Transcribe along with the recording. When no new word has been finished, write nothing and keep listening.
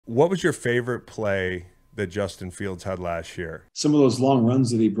What was your favorite play that Justin Fields had last year? Some of those long runs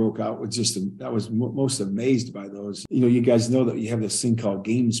that he broke out was just, that was most amazed by those. You guys know that you have this thing called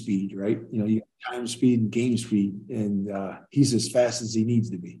game speed, right? You got time speed and game speed, and he's as fast as he needs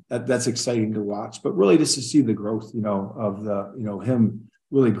to be. That's exciting to watch, but really just to see the growth, of him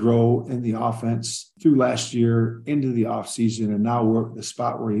really grow in the offense through last year into the offseason, and now we're at the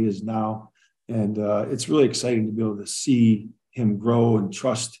spot where he is now. And it's really exciting to be able to see him grow and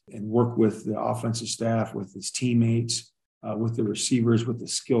trust and work with the offensive staff, with his teammates, with the receivers, with the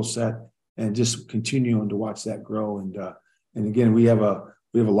skill set, and just continuing to watch that grow. And again, we have a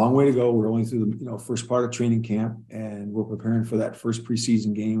long way to go. We're only through the first part of training camp, and we're preparing for that first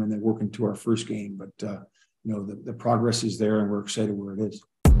preseason game, and then working to our first game. But the progress is there, and we're excited where it is.